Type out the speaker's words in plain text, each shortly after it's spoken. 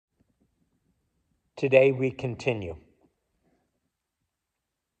Today we continue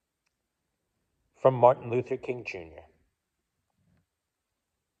from Martin Luther King Jr.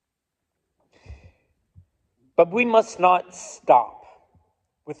 But we must not stop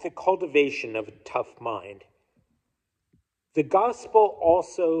with the cultivation of a tough mind. The gospel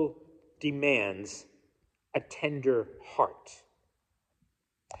also demands a tender heart.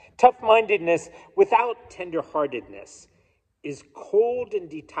 Tough-mindedness without tender-heartedness is cold and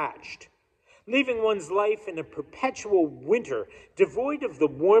detached, leaving one's life in a perpetual winter devoid of the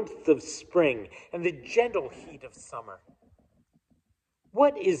warmth of spring and the gentle heat of summer.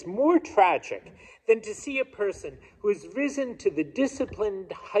 What is more tragic than to see a person who has risen to the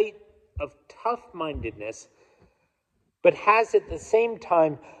disciplined height of tough-mindedness, but has at the same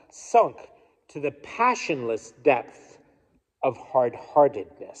time sunk to the passionless depth of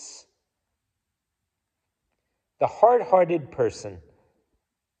hard-heartedness? The hard-hearted person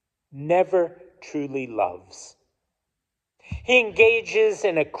never truly loves. He engages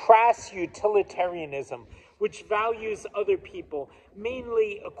in a crass utilitarianism which values other people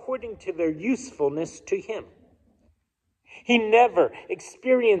mainly according to their usefulness to him. He never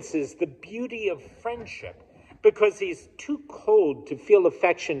experiences the beauty of friendship because he's too cold to feel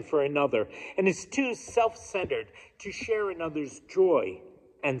affection for another and is too self-centered to share another's joy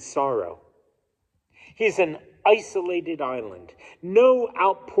and sorrow. He's an isolated island. No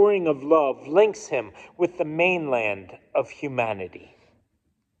outpouring of love links him with the mainland of humanity.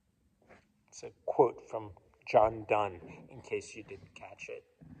 It's a quote from John Donne, in case you didn't catch it.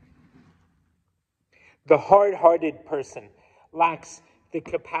 The hard-hearted person lacks the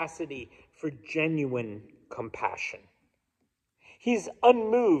capacity for genuine compassion. He's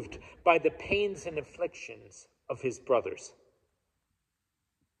unmoved by the pains and afflictions of his brothers.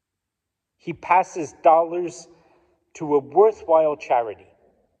 He passes dollars to a worthwhile charity,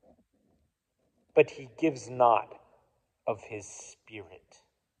 but he gives not of his spirit.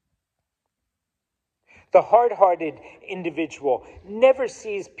 The hard-hearted individual never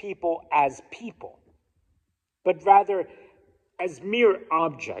sees people as people, but rather as mere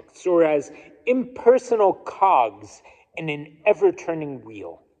objects or as impersonal cogs in an ever-turning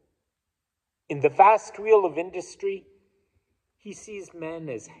wheel. In the vast wheel of industry, he sees men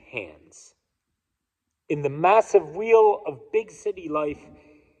as hands. In the massive wheel of big city life,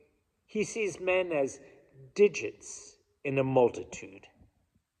 he sees men as digits in a multitude.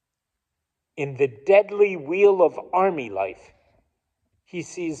 In the deadly wheel of army life, he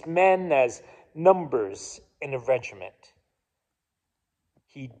sees men as numbers in a regiment.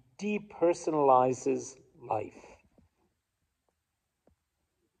 He depersonalizes life.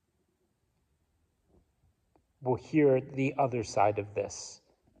 We'll hear the other side of this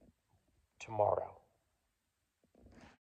tomorrow.